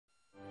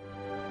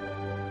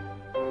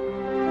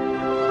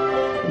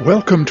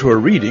Welcome to a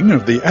reading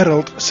of the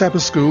Adult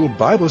Sabbath School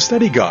Bible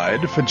Study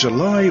Guide for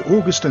July,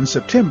 August and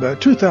September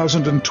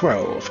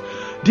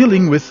 2012.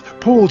 Dealing with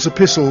Paul's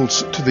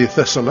epistles to the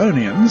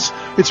Thessalonians,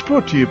 it's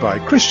brought to you by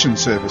Christian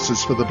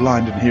Services for the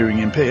Blind and Hearing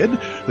Impaired,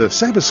 the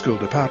Sabbath School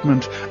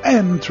Department,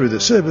 and through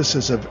the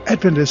services of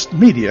Adventist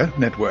Media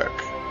Network.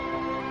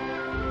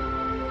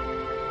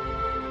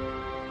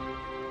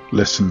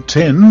 Lesson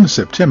 10,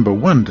 September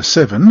 1 to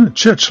 7,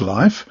 Church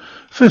Life,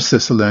 1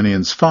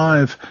 Thessalonians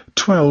 5,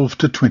 12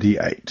 to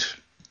 28.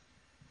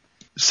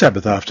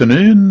 Sabbath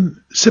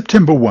afternoon,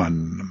 September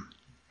 1.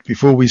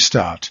 Before we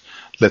start,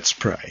 let's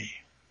pray.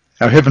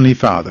 Our Heavenly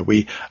Father,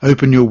 we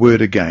open your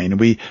word again.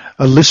 We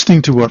are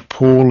listening to what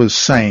Paul is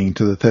saying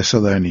to the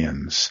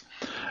Thessalonians,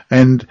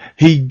 and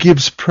he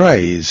gives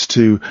praise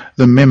to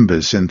the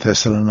members in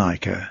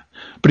Thessalonica.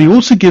 But he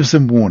also gives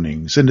them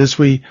warnings, and as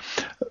we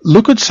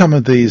look at some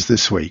of these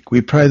this week,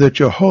 we pray that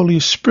your Holy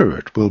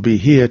Spirit will be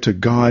here to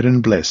guide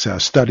and bless our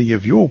study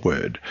of your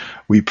word.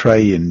 We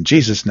pray in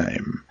Jesus'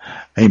 name.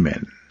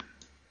 Amen.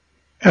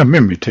 Our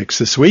memory text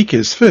this week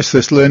is 1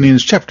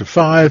 Thessalonians chapter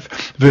 5,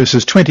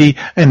 verses 20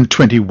 and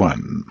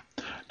 21.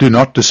 Do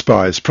not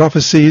despise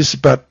prophecies,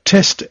 but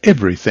test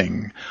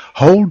everything.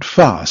 Hold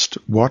fast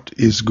what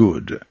is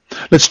good.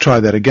 Let's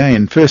try that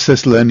again. 1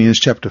 Thessalonians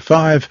chapter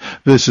 5,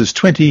 verses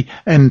 20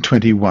 and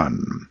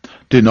 21.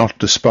 Do not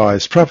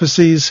despise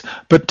prophecies,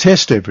 but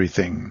test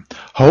everything.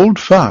 Hold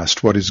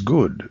fast what is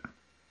good.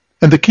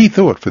 And the key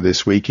thought for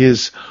this week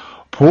is,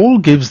 Paul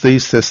gives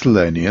these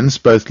Thessalonians,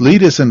 both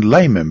leaders and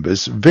lay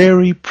members,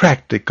 very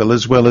practical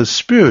as well as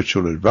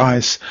spiritual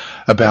advice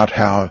about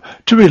how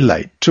to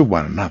relate to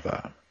one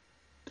another.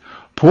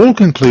 Paul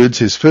concludes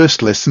his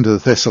first lesson to the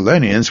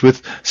Thessalonians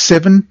with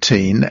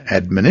 17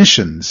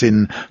 admonitions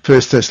in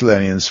 1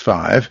 Thessalonians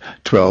 5,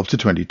 12 to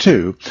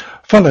 22,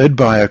 followed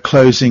by a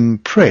closing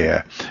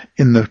prayer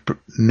in the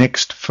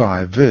next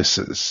 5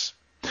 verses.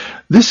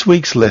 This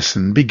week's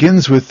lesson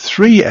begins with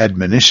 3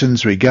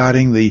 admonitions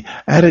regarding the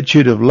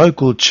attitude of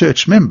local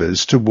church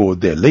members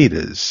toward their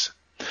leaders.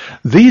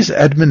 These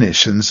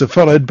admonitions are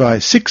followed by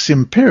 6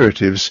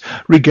 imperatives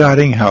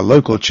regarding how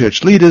local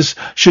church leaders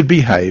should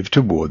behave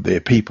toward their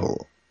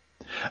people.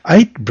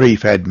 8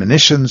 brief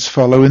admonitions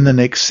follow in the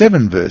next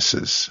 7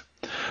 verses.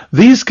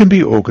 These can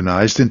be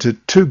organized into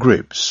 2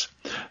 groups: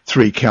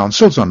 3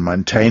 counsels on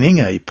maintaining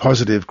a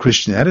positive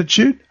Christian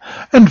attitude,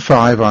 and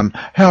 5 on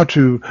how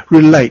to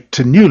relate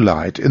to new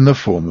light in the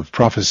form of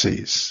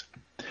prophecies.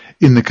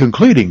 In the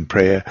concluding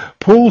prayer,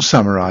 Paul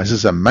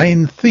summarizes a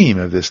main theme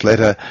of this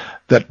letter,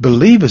 that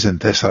believers in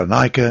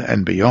Thessalonica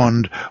and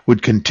beyond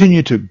would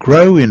continue to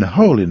grow in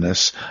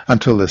holiness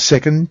until the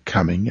second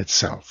coming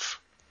itself.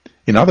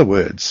 In other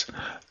words,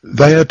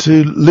 they are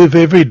to live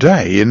every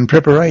day in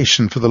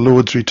preparation for the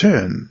Lord's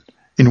return.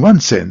 In one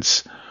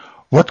sense,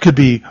 what could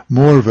be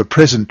more of a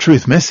present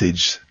truth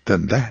message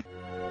than that?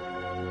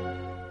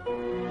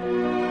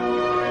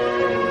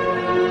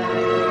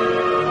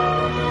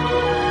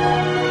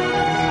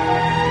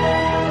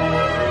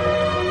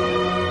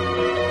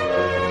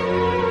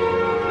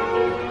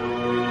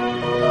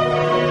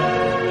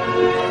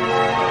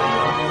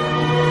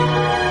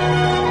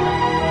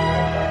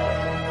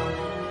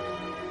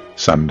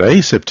 Sunday,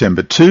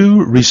 September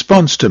 2,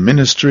 Response to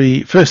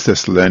Ministry, 1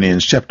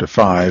 Thessalonians chapter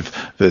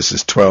 5,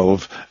 verses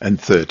 12 and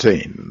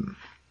 13.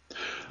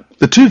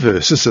 The 2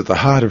 verses at the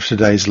heart of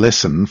today's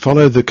lesson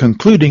follow the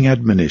concluding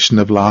admonition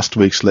of last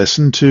week's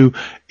lesson to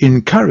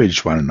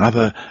encourage one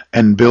another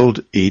and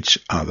build each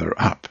other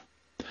up.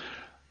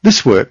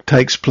 This work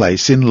takes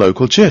place in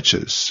local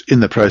churches,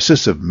 in the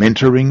process of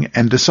mentoring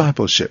and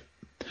discipleship.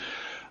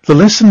 The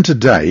lesson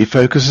today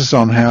focuses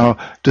on how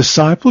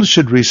disciples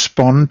should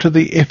respond to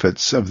the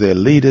efforts of their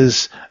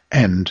leaders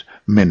and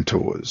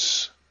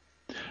mentors.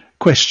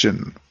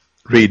 Question.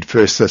 Read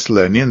 1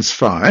 Thessalonians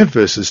 5,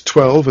 verses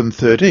 12 and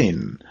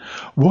 13.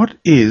 What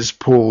is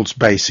Paul's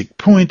basic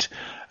point,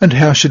 and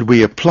how should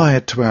we apply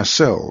it to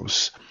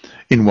ourselves?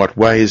 In what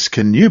ways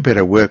can you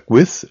better work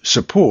with,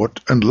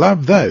 support, and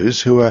love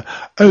those who are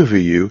over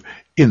you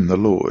in the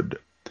Lord?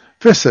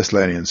 1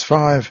 Thessalonians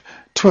 5,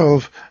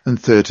 12 and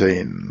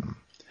 13.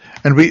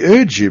 And we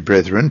urge you,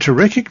 brethren, to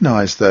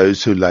recognize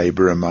those who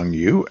labor among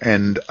you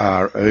and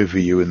are over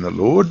you in the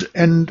Lord,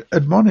 and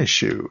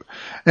admonish you,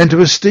 and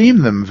to esteem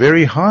them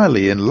very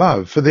highly in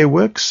love for their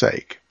work's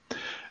sake.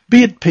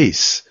 Be at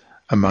peace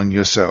among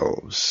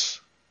yourselves.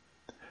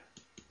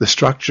 The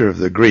structure of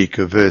the Greek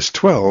of verse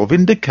 12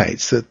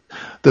 indicates that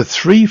the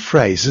 3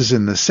 phrases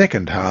in the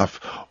second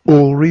half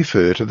all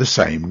refer to the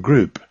same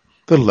group,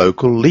 the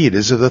local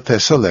leaders of the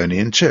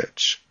Thessalonian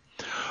church.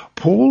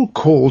 Paul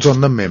calls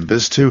on the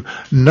members to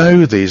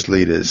know these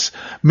leaders,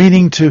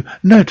 meaning to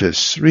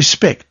notice,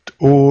 respect,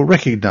 or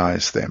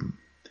recognize them.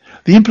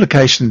 The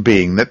implication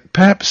being that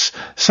perhaps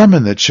some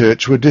in the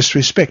church were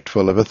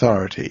disrespectful of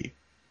authority.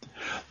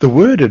 The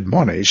word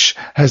admonish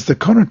has the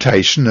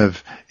connotation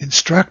of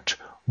instruct,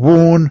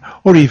 warn,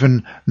 or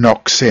even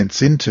knock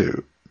sense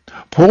into.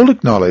 Paul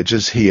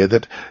acknowledges here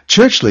that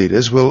church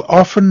leaders will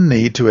often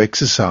need to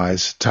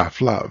exercise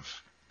tough love.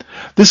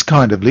 This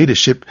kind of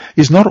leadership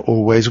is not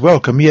always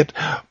welcome, yet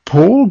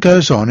Paul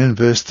goes on in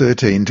verse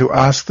 13 to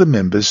ask the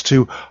members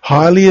to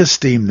highly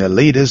esteem their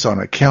leaders on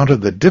account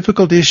of the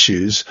difficult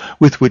issues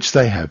with which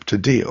they have to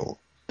deal.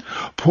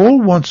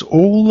 Paul wants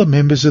all the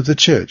members of the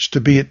church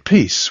to be at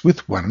peace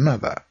with one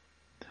another.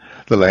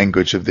 The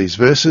language of these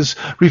verses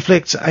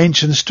reflects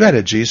ancient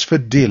strategies for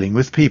dealing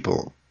with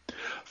people.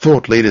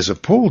 Thought leaders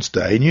of Paul's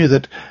day knew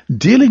that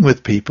dealing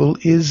with people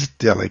is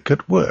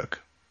delicate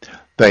work.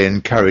 They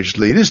encouraged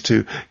leaders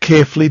to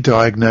carefully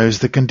diagnose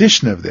the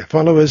condition of their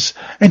followers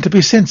and to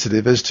be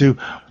sensitive as to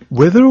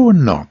whether or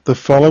not the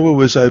follower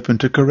was open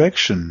to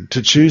correction,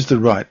 to choose the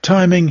right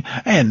timing,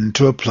 and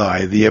to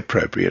apply the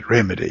appropriate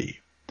remedy.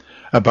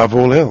 Above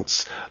all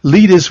else,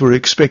 leaders were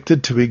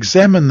expected to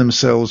examine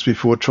themselves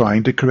before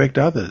trying to correct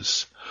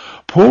others.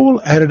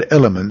 Paul added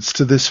elements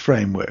to this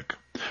framework.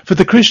 For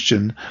the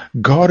Christian,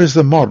 God is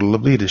the model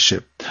of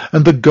leadership,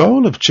 and the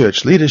goal of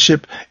church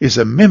leadership is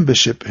a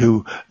membership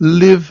who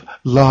live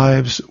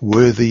lives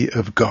worthy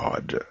of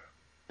God.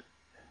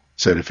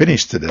 So to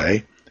finish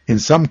today, in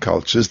some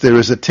cultures there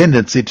is a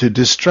tendency to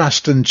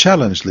distrust and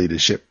challenge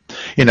leadership,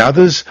 in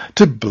others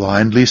to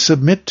blindly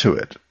submit to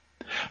it.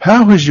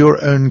 How has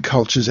your own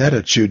culture's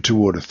attitude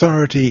toward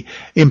authority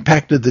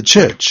impacted the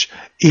church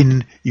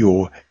in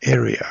your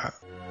area?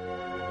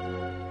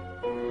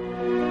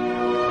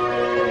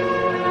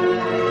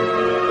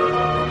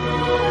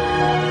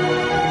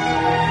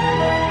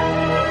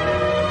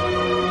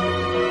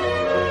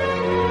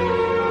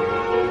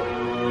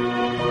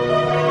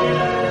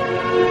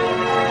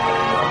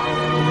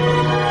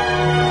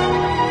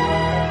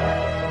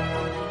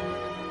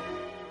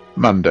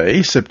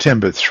 Monday,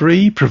 September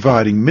 3,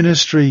 Providing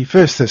Ministry,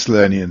 1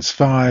 Thessalonians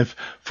 5,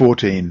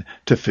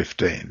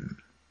 14-15.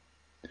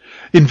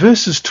 In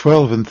verses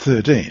 12 and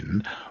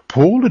 13,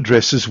 Paul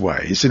addresses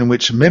ways in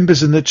which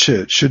members in the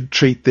church should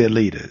treat their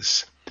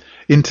leaders.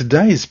 In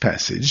today's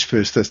passage,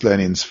 1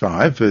 Thessalonians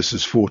 5,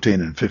 verses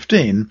 14 and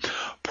 15,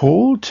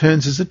 Paul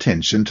turns his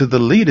attention to the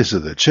leaders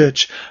of the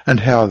church and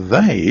how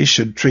they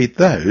should treat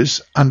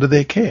those under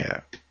their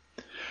care.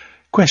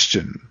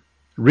 Question.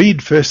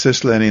 Read 1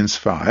 Thessalonians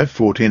 5,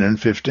 14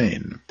 and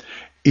 15.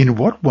 In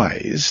what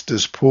ways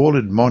does Paul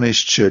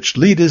admonish church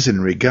leaders in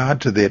regard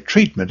to their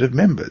treatment of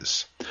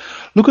members?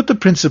 Look at the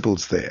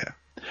principles there.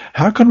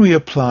 How can we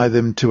apply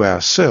them to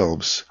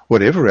ourselves,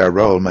 whatever our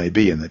role may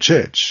be in the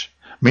church?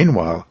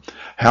 Meanwhile,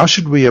 how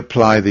should we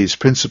apply these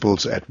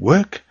principles at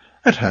work,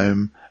 at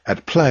home,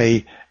 at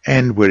play,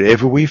 and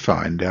wherever we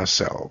find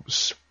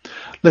ourselves?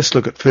 Let's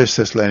look at 1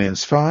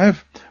 Thessalonians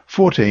 5,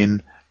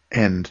 14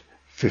 and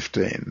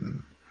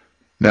 15.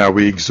 Now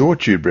we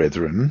exhort you,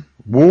 brethren,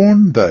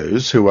 warn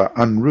those who are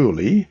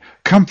unruly,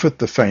 comfort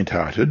the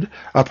faint-hearted,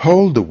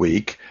 uphold the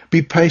weak,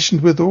 be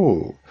patient with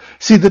all.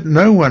 See that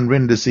no one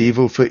renders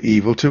evil for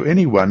evil to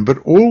anyone, but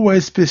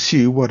always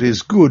pursue what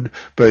is good,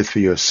 both for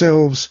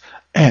yourselves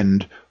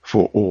and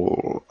for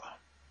all.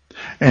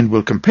 And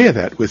we'll compare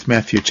that with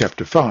Matthew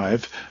chapter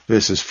 5,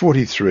 verses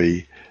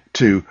 43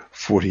 to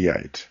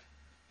 48.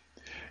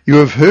 You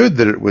have heard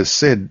that it was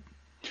said,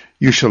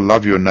 you shall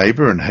love your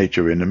neighbour and hate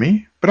your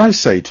enemy. But I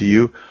say to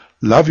you,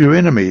 love your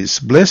enemies,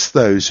 bless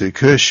those who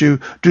curse you,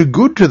 do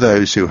good to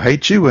those who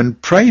hate you,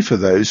 and pray for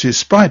those who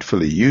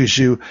spitefully use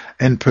you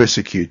and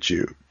persecute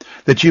you,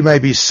 that you may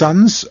be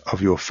sons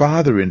of your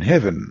Father in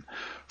heaven.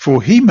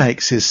 For he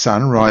makes his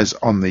sun rise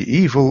on the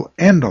evil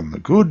and on the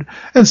good,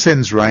 and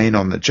sends rain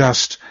on the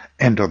just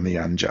and on the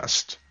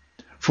unjust.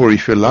 For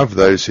if you love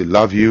those who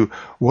love you,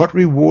 what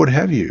reward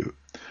have you?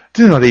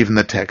 Do not even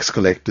the tax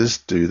collectors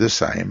do the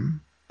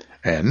same?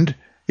 And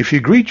if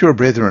you greet your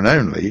brethren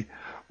only,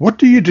 what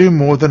do you do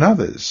more than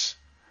others?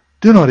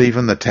 Do not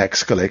even the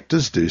tax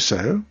collectors do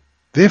so?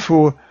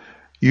 Therefore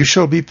you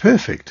shall be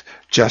perfect,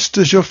 just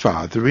as your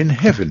Father in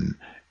heaven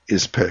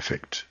is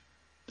perfect.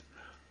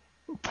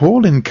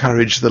 Paul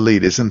encouraged the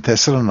leaders in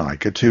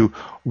Thessalonica to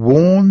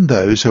warn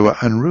those who are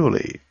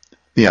unruly.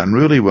 The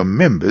unruly were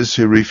members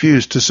who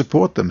refused to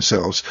support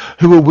themselves,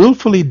 who were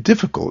willfully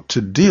difficult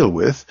to deal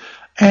with,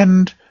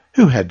 and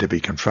who had to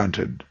be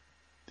confronted.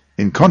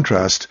 In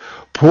contrast,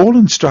 Paul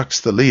instructs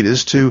the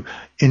leaders to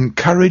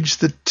encourage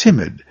the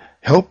timid,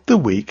 help the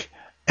weak,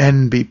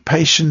 and be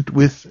patient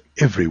with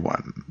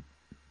everyone.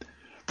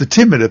 The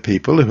timid are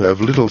people who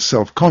have little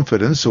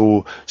self-confidence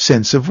or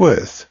sense of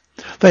worth.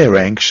 They are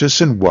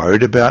anxious and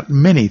worried about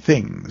many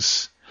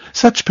things.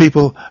 Such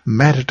people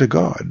matter to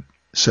God,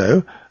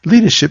 so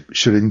leadership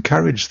should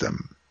encourage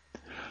them.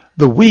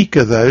 The weak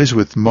are those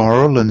with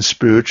moral and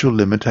spiritual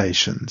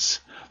limitations.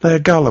 They are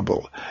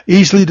gullible,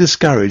 easily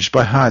discouraged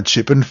by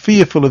hardship and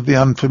fearful of the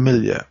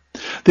unfamiliar.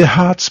 Their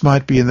hearts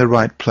might be in the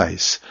right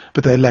place,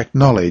 but they lack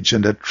knowledge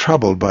and are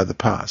troubled by the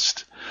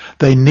past.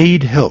 They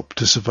need help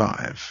to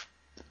survive.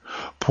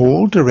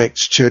 Paul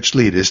directs church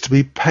leaders to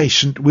be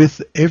patient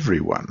with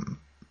everyone.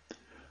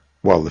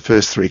 While the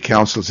first three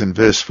counsels in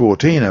verse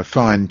 14 are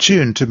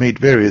fine-tuned to meet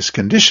various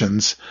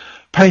conditions,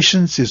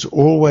 patience is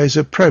always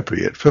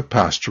appropriate for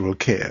pastoral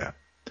care.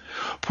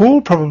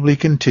 Paul probably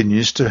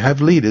continues to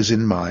have leaders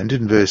in mind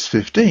in verse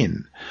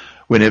 15.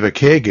 Whenever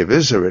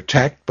caregivers are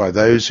attacked by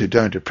those who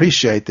don't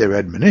appreciate their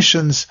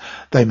admonitions,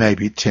 they may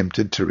be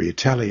tempted to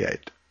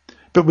retaliate.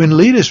 But when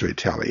leaders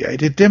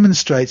retaliate, it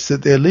demonstrates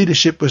that their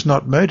leadership was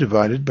not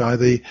motivated by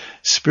the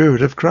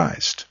Spirit of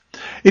Christ.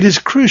 It is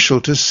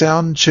crucial to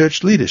sound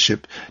church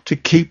leadership to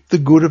keep the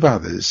good of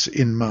others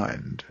in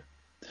mind.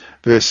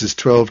 Verses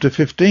 12 to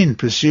 15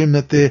 presume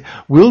that there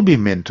will be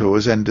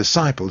mentors and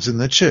disciples in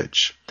the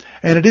church,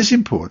 and it is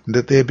important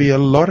that there be a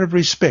lot of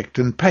respect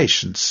and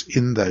patience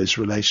in those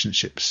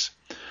relationships.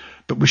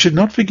 But we should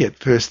not forget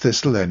 1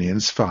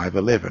 Thessalonians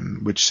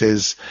 5:11, which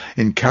says,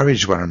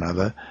 "Encourage one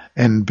another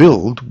and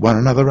build one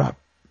another up."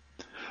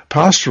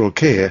 Pastoral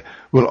care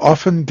will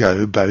often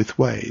go both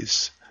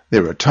ways.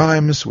 There are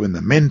times when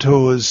the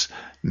mentors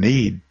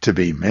need to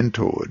be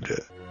mentored.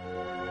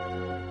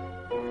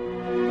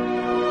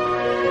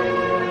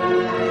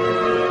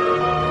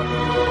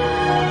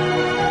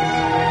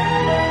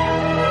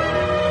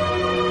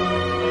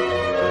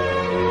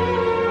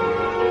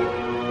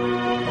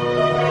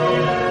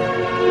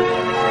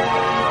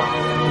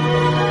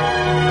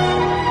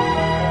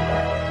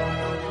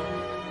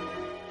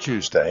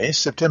 Tuesday,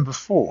 September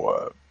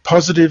 4.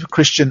 Positive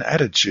Christian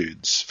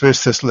Attitudes,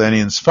 1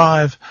 Thessalonians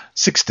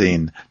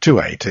 5:16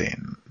 to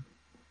 18.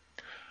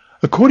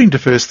 According to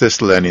 1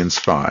 Thessalonians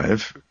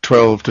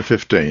 5:12 to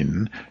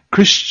 15,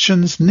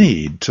 Christians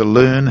need to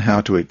learn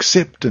how to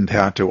accept and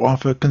how to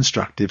offer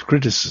constructive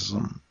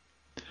criticism.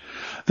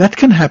 That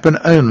can happen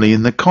only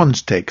in the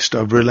context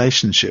of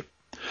relationship.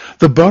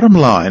 The bottom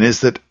line is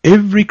that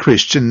every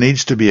Christian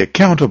needs to be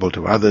accountable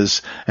to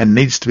others and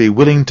needs to be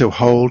willing to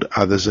hold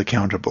others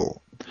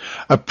accountable.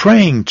 A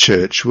praying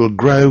church will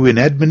grow in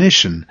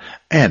admonition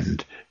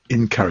and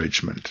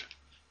encouragement.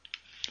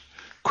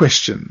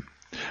 Question.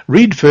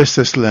 Read 1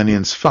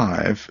 Thessalonians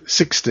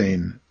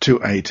 5:16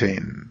 to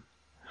 18.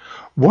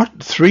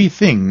 What three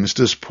things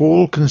does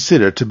Paul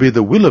consider to be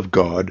the will of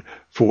God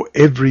for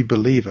every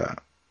believer?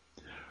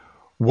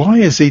 Why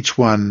is each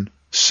one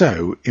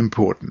so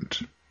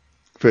important?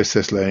 1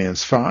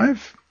 Thessalonians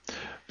 5,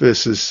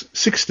 verses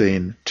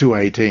 16 to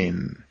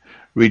 18.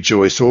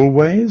 Rejoice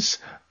always,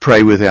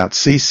 pray without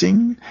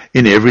ceasing,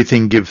 in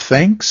everything give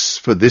thanks,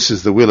 for this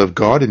is the will of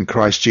God in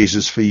Christ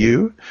Jesus for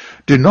you.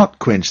 Do not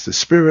quench the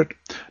Spirit,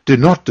 do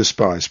not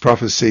despise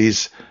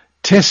prophecies,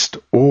 test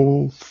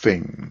all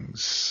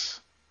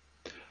things.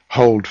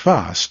 Hold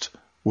fast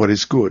what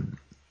is good.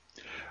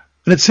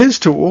 And it says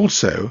to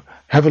also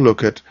have a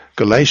look at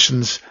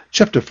Galatians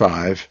chapter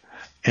 5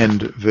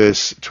 and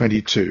verse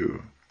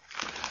 22.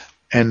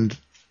 And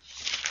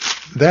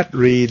that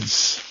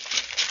reads,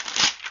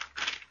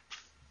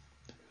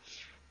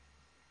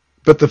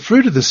 "But the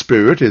fruit of the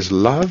Spirit is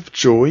love,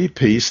 joy,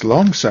 peace,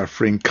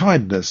 long-suffering,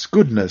 kindness,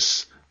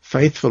 goodness,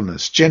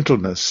 faithfulness,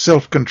 gentleness,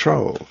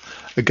 self-control.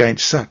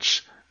 Against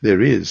such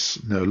there is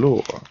no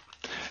law."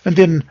 And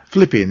then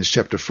Philippians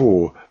chapter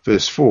 4,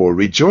 verse 4,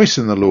 "Rejoice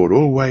in the Lord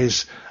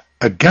always.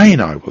 Again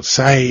I will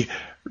say,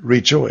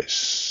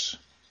 rejoice."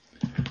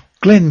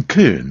 Glenn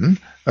Kuhn,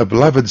 a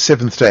beloved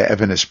Seventh-day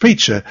Adventist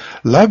preacher,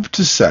 loved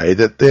to say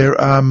that there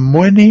are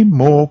many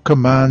more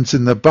commands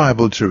in the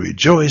Bible to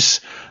rejoice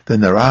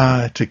than there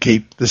are to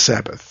keep the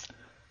Sabbath.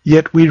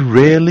 Yet we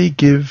rarely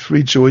give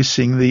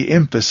rejoicing the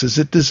emphasis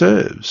it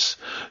deserves.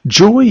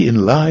 Joy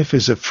in life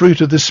is a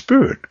fruit of the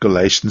Spirit,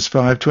 Galatians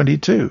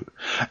 5:22,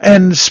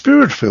 and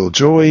Spirit-filled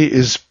joy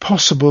is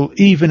possible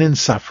even in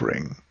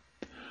suffering.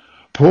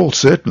 Paul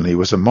certainly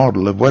was a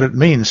model of what it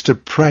means to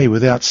pray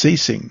without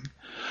ceasing.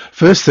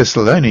 1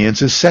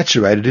 Thessalonians is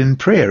saturated in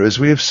prayer, as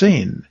we have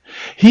seen.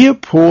 Here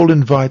Paul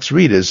invites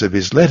readers of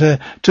his letter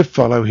to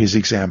follow his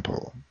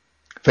example.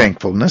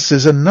 Thankfulness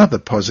is another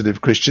positive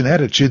Christian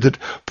attitude that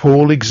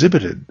Paul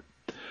exhibited.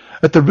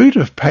 At the root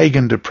of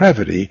pagan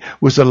depravity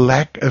was a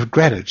lack of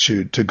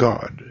gratitude to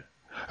God.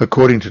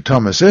 According to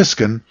Thomas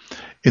Erskine,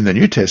 in the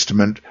New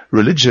Testament,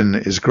 religion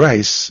is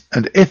grace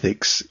and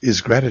ethics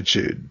is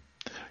gratitude.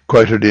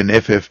 Quoted in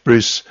F.F.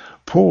 Bruce,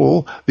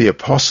 Paul, the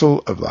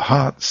apostle of the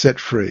heart set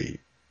free.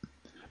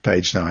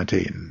 Page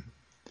 19.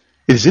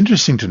 It is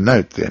interesting to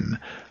note, then,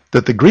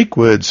 that the Greek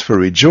words for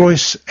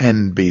rejoice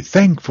and be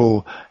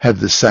thankful have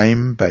the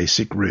same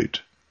basic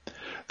root.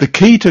 The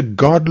key to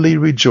godly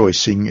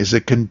rejoicing is a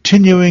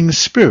continuing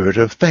spirit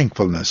of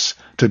thankfulness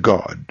to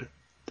God.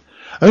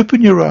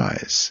 Open your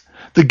eyes.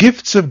 The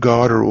gifts of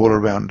God are all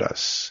around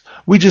us.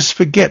 We just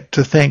forget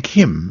to thank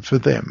Him for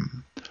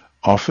them,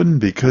 often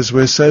because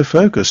we're so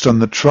focused on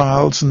the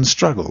trials and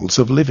struggles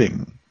of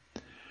living.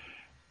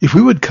 If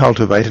we would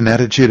cultivate an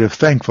attitude of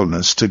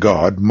thankfulness to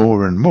God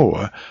more and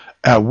more,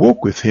 our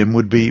walk with Him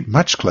would be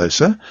much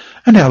closer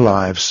and our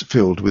lives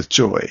filled with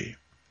joy.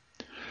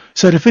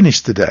 So to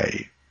finish the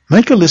day,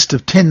 make a list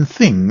of 10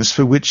 things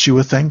for which you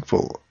are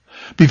thankful.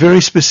 Be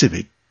very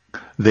specific.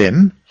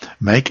 Then,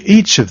 make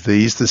each of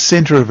these the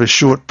centre of a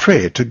short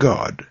prayer to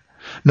God.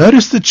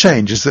 Notice the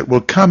changes that will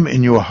come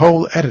in your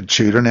whole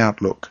attitude and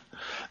outlook.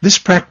 This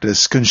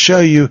practice can show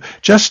you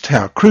just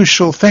how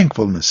crucial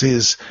thankfulness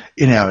is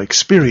in our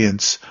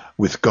experience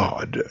with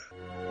God.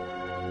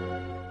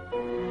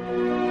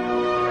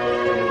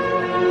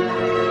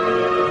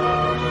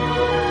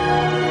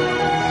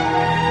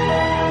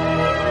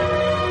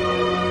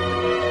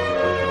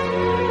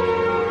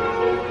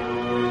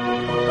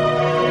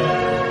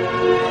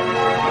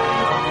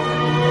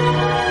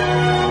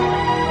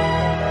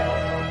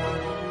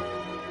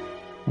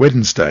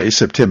 Wednesday,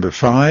 September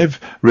 5,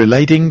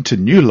 relating to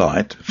new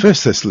light, 1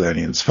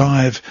 Thessalonians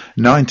 5,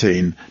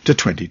 19 to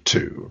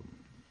 22.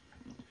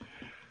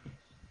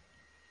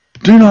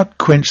 Do not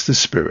quench the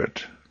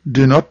Spirit.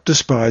 Do not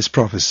despise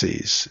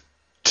prophecies.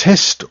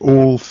 Test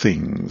all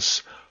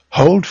things.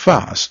 Hold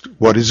fast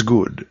what is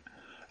good.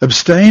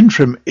 Abstain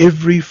from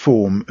every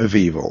form of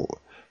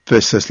evil. 1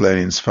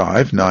 Thessalonians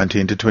 5,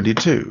 19 to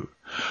 22.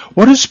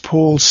 What is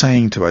Paul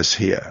saying to us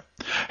here?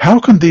 How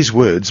can these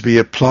words be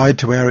applied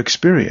to our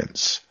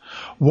experience?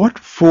 What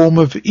form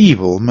of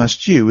evil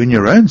must you, in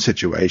your own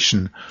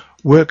situation,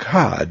 work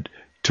hard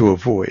to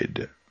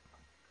avoid?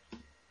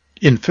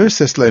 In 1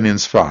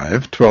 Thessalonians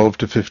 5, 12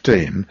 to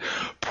 15,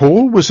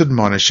 Paul was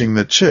admonishing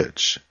the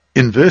church.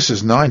 In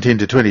verses 19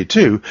 to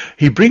 22,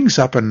 he brings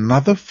up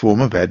another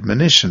form of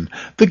admonition,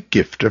 the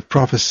gift of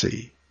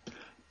prophecy.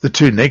 The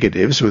two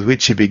negatives with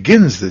which he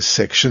begins this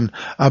section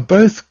are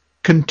both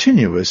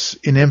continuous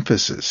in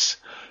emphasis.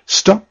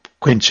 Stop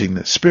quenching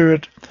the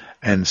Spirit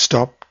and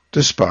stop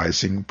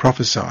despising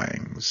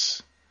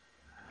prophesyings.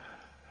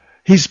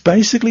 He's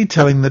basically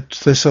telling the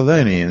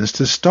Thessalonians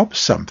to stop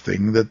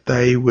something that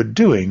they were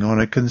doing on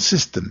a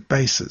consistent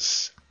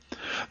basis.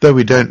 Though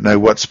we don't know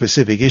what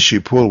specific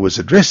issue Paul was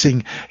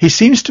addressing, he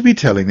seems to be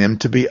telling them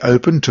to be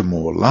open to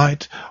more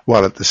light,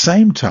 while at the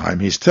same time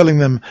he's telling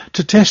them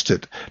to test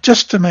it,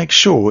 just to make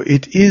sure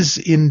it is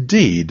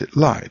indeed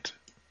light.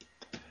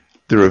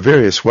 There are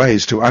various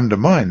ways to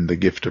undermine the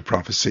gift of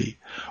prophecy.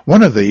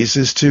 One of these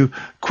is to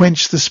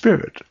quench the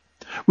Spirit.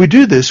 We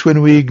do this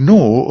when we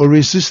ignore or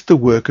resist the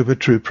work of a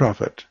true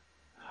prophet.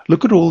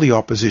 Look at all the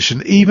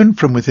opposition, even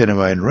from within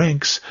our own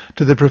ranks,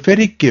 to the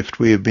prophetic gift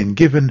we have been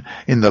given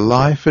in the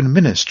life and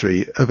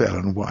ministry of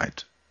Ellen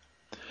White.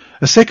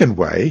 A second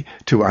way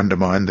to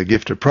undermine the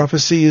gift of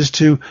prophecy is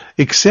to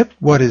accept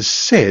what is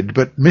said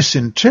but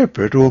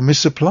misinterpret or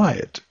misapply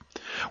it.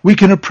 We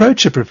can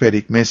approach a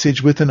prophetic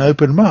message with an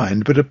open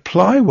mind, but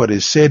apply what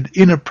is said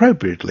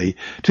inappropriately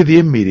to the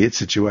immediate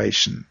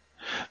situation.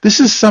 This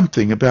is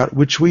something about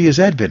which we as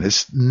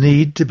Adventists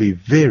need to be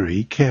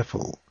very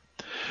careful.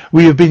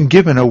 We have been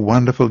given a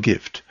wonderful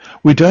gift.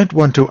 We don't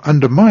want to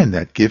undermine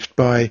that gift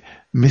by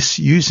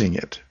misusing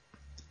it.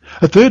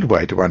 A third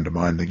way to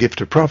undermine the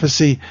gift of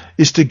prophecy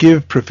is to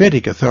give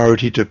prophetic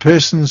authority to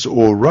persons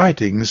or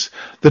writings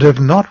that have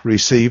not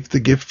received the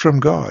gift from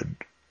God.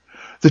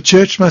 The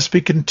church must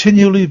be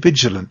continually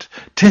vigilant,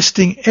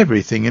 testing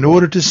everything in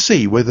order to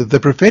see whether the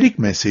prophetic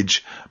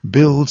message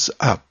builds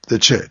up the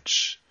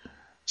church.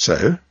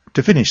 So,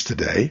 to finish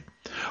today,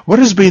 what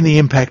has been the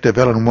impact of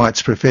Ellen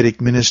White's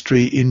prophetic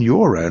ministry in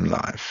your own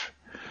life?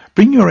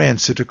 Bring your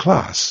answer to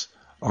class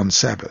on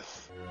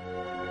Sabbath.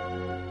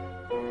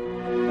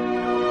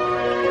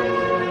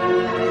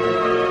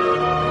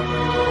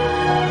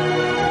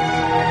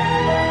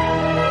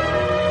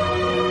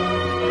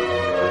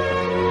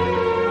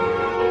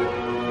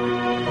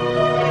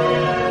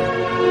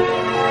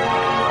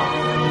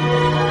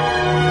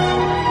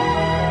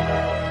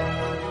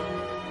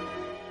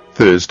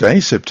 Thursday,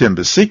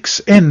 September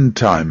 6, End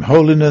Time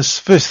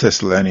Holiness, 1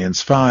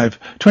 Thessalonians 5,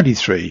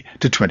 23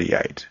 to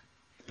 28.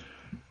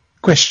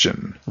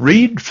 Question.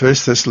 Read 1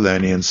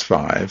 Thessalonians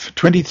 5,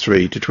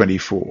 23 to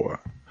 24.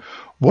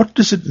 What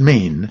does it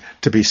mean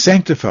to be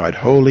sanctified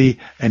holy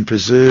and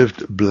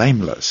preserved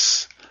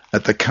blameless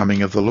at the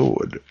coming of the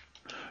Lord?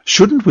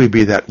 Shouldn't we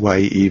be that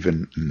way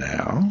even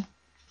now?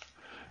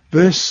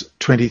 Verse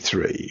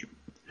 23.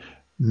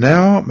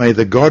 Now may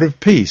the God of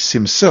peace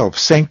himself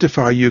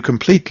sanctify you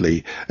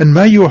completely, and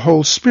may your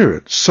whole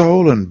spirit,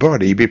 soul, and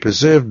body be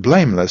preserved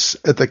blameless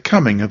at the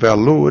coming of our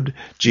Lord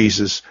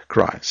Jesus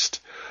Christ.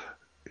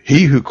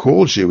 He who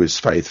calls you is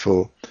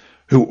faithful,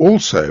 who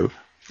also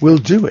will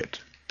do it.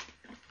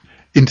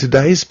 In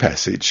today's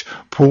passage,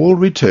 Paul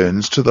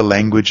returns to the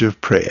language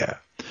of prayer.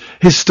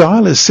 His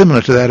style is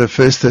similar to that of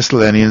 1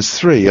 Thessalonians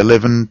 3,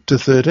 11 to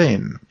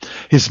 13.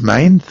 His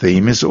main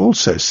theme is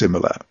also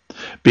similar,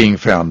 being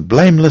found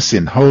blameless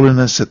in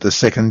holiness at the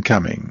second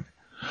coming.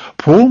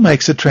 Paul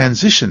makes a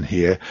transition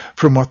here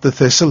from what the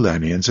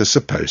Thessalonians are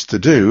supposed to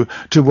do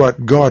to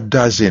what God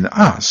does in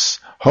us,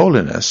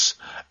 holiness,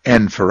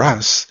 and for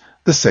us,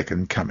 the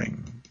second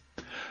coming.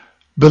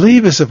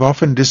 Believers have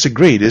often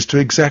disagreed as to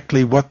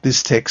exactly what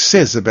this text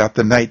says about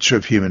the nature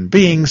of human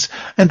beings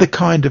and the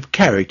kind of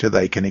character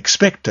they can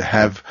expect to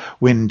have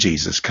when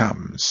Jesus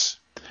comes.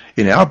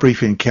 In our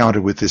brief encounter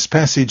with this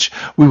passage,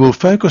 we will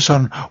focus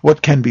on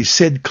what can be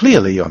said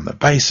clearly on the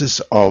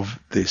basis of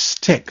this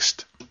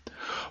text.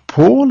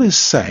 Paul is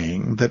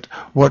saying that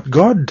what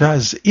God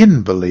does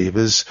in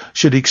believers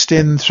should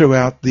extend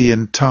throughout the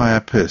entire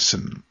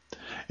person.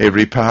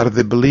 Every part of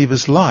the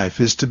believer's life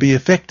is to be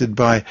affected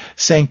by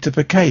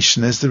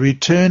sanctification as the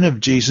return of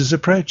Jesus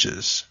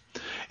approaches.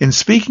 In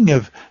speaking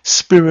of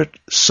spirit,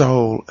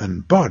 soul,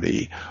 and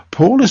body,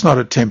 Paul is not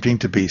attempting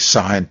to be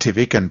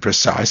scientific and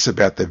precise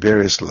about the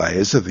various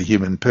layers of the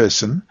human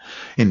person.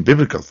 In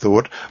biblical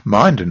thought,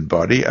 mind and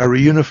body are a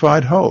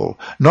unified whole,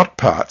 not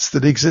parts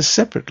that exist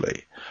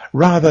separately.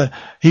 Rather,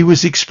 he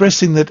was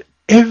expressing that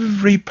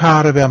every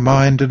part of our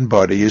mind and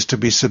body is to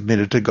be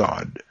submitted to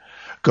God.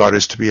 God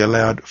is to be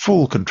allowed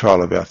full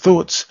control of our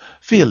thoughts,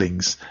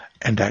 feelings,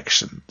 and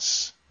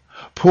actions.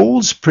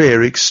 Paul's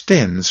prayer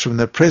extends from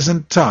the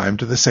present time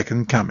to the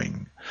second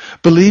coming.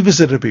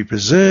 Believers are to be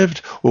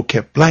preserved or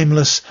kept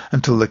blameless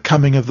until the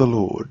coming of the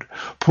Lord.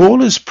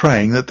 Paul is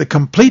praying that the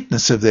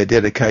completeness of their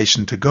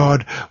dedication to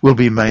God will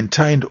be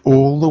maintained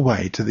all the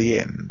way to the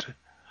end.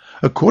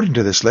 According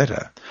to this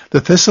letter,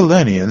 the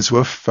Thessalonians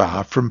were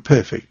far from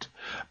perfect,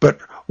 but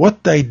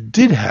what they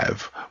did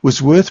have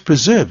was worth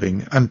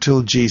preserving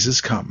until Jesus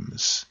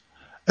comes.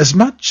 As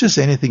much as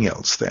anything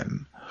else,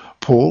 then,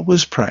 Paul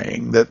was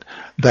praying that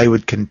they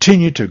would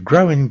continue to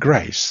grow in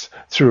grace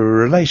through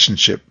a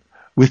relationship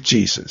with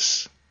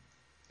Jesus.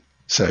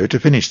 So, to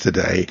finish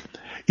today,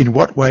 in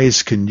what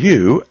ways can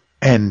you,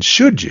 and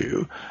should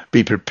you,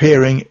 be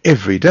preparing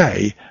every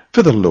day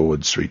for the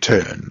Lord's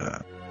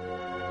return?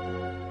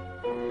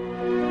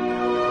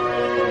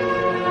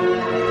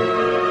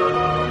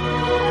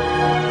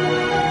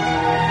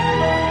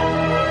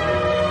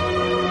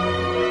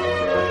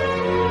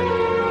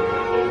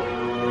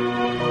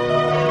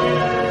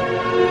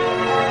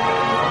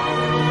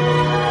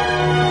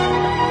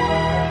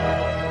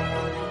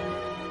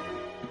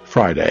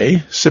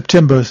 Friday,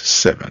 September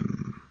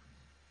 7.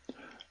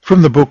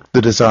 From the book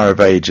The Desire of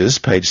Ages,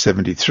 page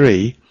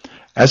 73,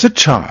 as a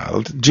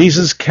child,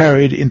 Jesus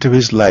carried into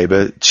his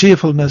labour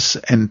cheerfulness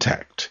and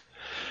tact.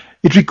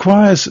 It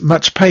requires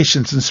much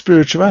patience and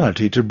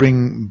spirituality to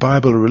bring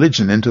Bible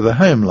religion into the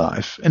home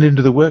life and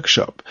into the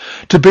workshop,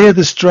 to bear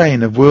the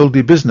strain of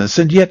worldly business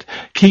and yet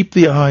keep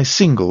the eye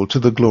single to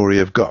the glory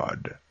of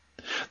God.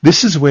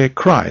 This is where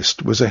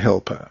Christ was a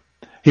helper.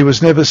 He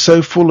was never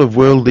so full of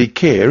worldly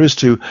care as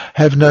to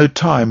have no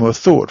time or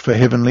thought for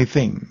heavenly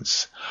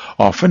things.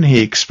 Often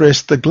he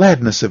expressed the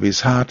gladness of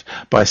his heart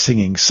by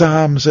singing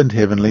psalms and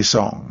heavenly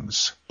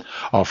songs.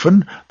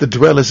 Often the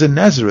dwellers in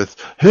Nazareth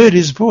heard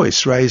his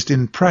voice raised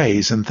in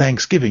praise and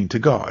thanksgiving to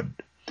God.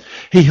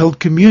 He held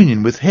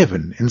communion with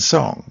heaven in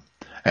song,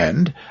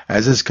 and,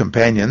 as his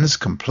companions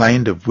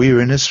complained of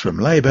weariness from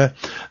labour,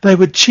 they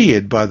were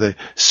cheered by the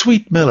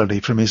sweet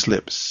melody from his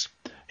lips.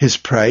 His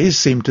praise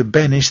seemed to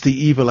banish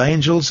the evil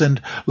angels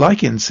and,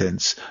 like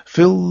incense,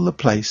 fill the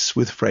place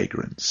with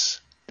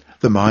fragrance.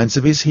 The minds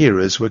of his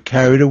hearers were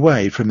carried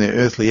away from their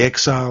earthly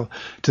exile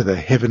to the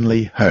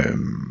heavenly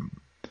home.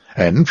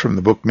 And from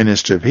the book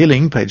Ministry of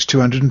Healing, page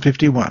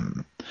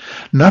 251,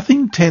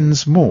 nothing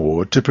tends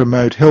more to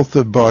promote health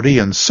of body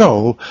and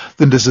soul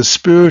than does a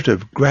spirit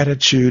of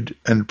gratitude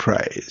and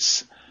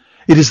praise.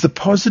 It is the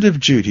positive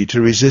duty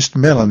to resist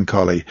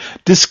melancholy,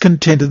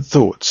 discontented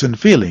thoughts and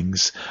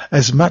feelings,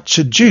 as much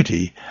a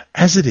duty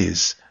as it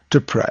is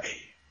to pray.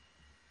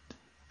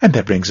 And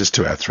that brings us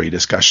to our 3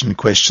 discussion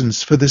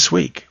questions for this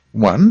week.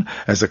 1.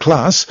 As a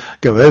class,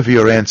 go over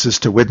your answers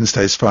to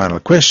Wednesday's final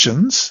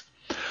questions.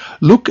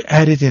 Look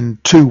at it in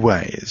 2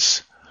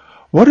 ways.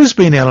 What has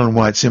been Ellen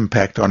White's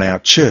impact on our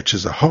church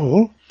as a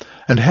whole,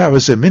 and how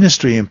has her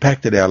ministry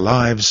impacted our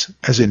lives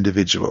as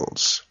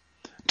individuals?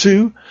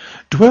 2.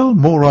 Dwell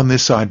more on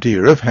this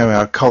idea of how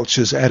our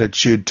culture's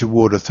attitude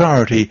toward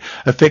authority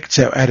affects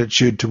our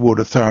attitude toward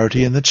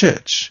authority in the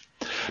church.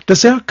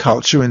 Does our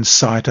culture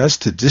incite us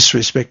to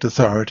disrespect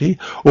authority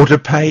or to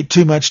pay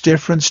too much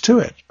deference to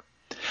it?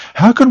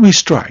 How can we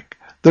strike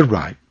the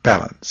right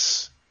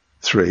balance?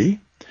 3.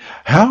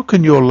 How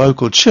can your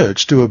local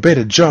church do a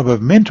better job of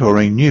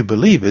mentoring new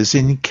believers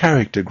in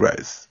character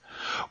growth?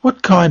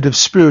 What kind of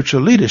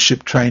spiritual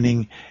leadership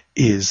training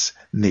is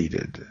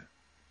needed?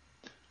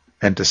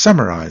 And to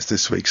summarize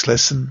this week's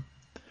lesson,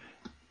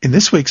 in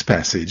this week's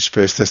passage,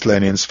 1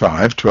 Thessalonians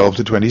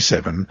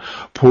 5:12-27,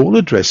 Paul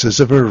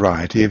addresses a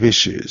variety of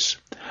issues,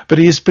 but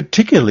he is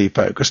particularly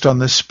focused on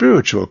the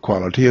spiritual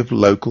quality of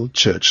local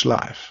church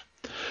life.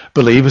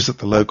 Believers at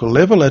the local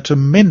level are to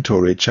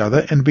mentor each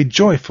other and be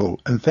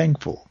joyful and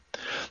thankful.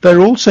 They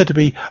are also to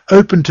be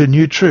open to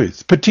new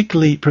truth,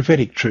 particularly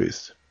prophetic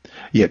truth,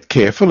 yet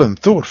careful and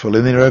thoughtful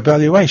in their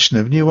evaluation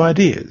of new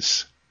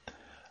ideas.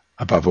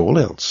 Above all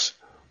else,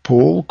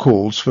 Paul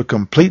calls for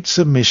complete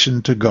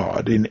submission to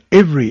God in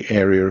every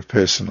area of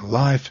personal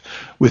life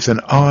with an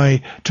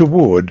eye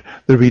toward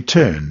the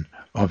return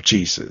of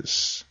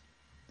Jesus.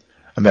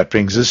 And that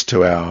brings us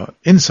to our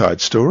inside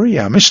story,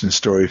 our mission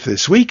story for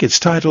this week. It's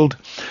titled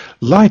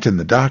Light in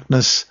the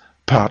Darkness,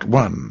 Part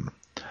 1.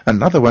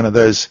 Another one of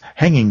those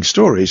hanging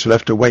stories. We'll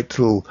have to wait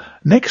till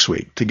next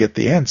week to get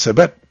the answer,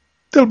 but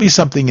there'll be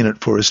something in it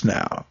for us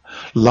now.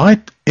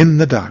 Light in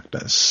the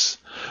Darkness.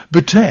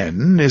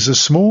 Bhutan is a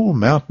small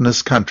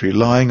mountainous country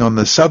lying on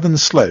the southern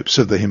slopes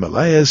of the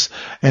Himalayas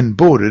and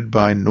bordered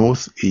by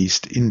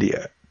northeast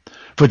India.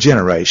 For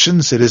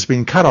generations it has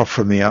been cut off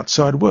from the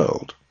outside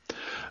world.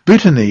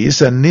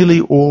 Bhutanese are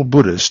nearly all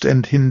Buddhist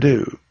and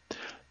Hindu.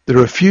 There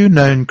are few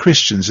known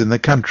Christians in the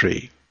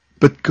country,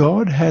 but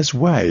God has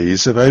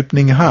ways of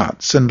opening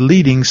hearts and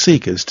leading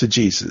seekers to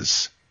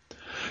Jesus.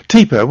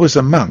 Tepa was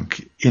a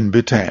monk in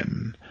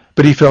Bhutan,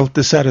 but he felt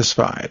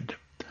dissatisfied.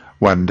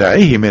 One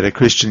day he met a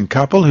Christian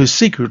couple who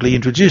secretly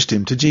introduced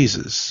him to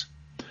Jesus.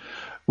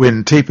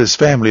 When Teepa's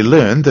family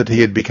learned that he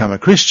had become a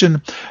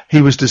Christian,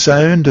 he was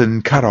disowned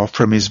and cut off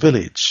from his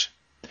village.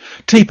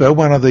 Teepa,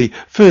 one of the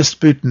first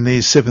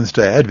Bhutanese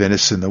Seventh-day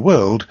Adventists in the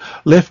world,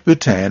 left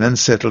Bhutan and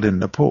settled in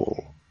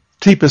Nepal.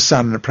 Teepa's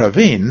son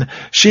Praveen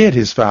shared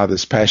his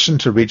father's passion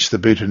to reach the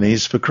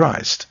Bhutanese for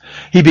Christ.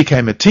 He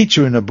became a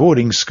teacher in a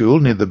boarding school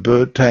near the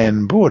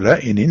Bhutan border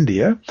in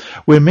India,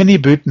 where many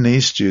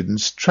Bhutanese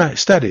students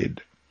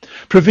studied.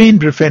 Praveen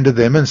befriended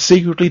them and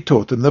secretly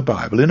taught them the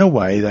Bible in a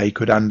way they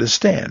could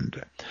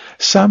understand.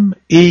 Some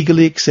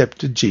eagerly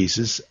accepted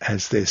Jesus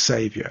as their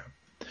saviour.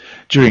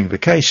 During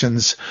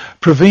vacations,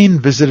 Praveen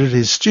visited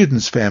his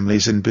students'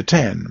 families in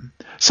Bhutan.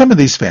 Some of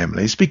these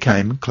families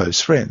became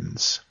close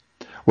friends.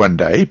 One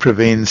day,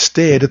 Praveen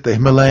stared at the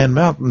Himalayan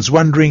mountains,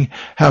 wondering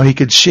how he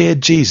could share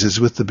Jesus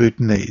with the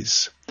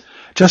Bhutanese.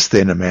 Just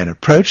then a man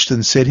approached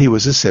and said he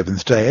was a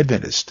Seventh-day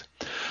Adventist.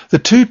 The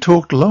two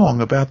talked long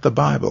about the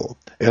Bible,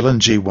 Ellen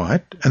G.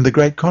 White, and the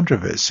Great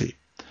Controversy.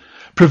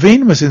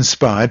 Praveen was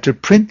inspired to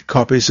print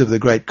copies of the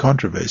Great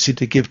Controversy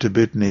to give to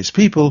Bhutanese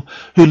people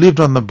who lived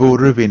on the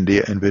border of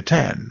India and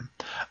Bhutan.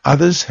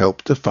 Others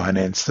helped to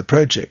finance the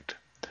project.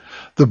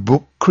 The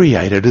book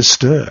created a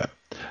stir.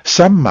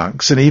 Some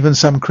monks and even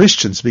some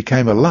Christians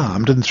became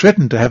alarmed and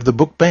threatened to have the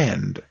book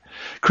banned.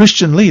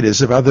 Christian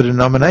leaders of other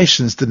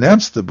denominations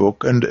denounced the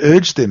book and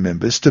urged their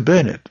members to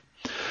burn it.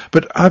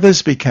 But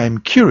others became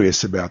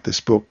curious about this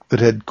book that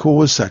had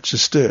caused such a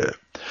stir.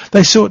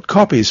 They sought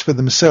copies for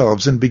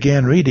themselves and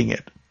began reading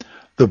it.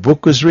 The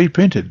book was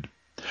reprinted.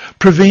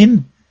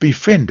 Praveen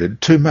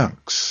befriended two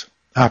monks.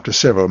 After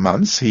several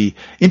months, he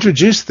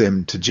introduced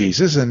them to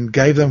Jesus and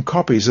gave them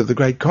copies of the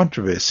Great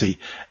Controversy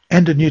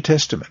and a New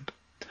Testament.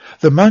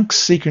 The monks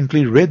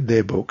secretly read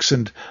their books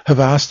and have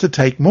asked to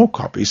take more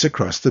copies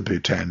across the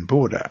Bhutan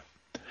border.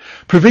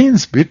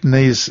 Praveen's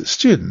Bhutanese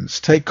students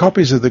take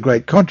copies of the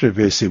Great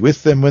Controversy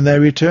with them when they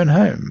return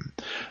home.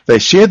 They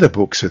share the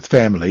books with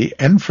family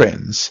and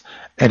friends,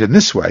 and in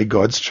this way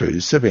God's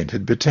truths have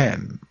entered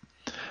Bhutan.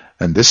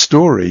 And this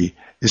story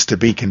is to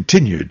be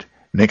continued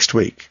next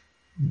week.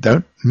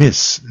 Don't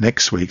miss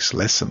next week's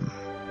lesson.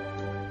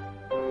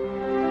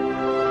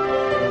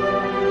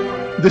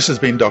 This has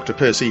been Dr.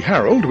 Percy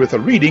Harold with a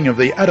reading of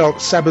the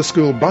Adult Sabbath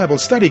School Bible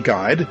Study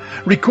Guide,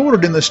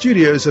 recorded in the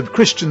studios of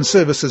Christian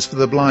Services for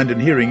the Blind and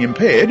Hearing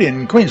Impaired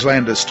in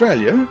Queensland,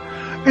 Australia,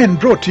 and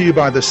brought to you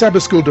by the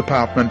Sabbath School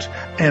Department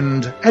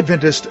and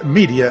Adventist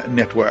Media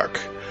Network.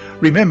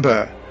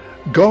 Remember,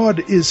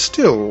 God is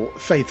still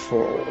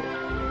faithful.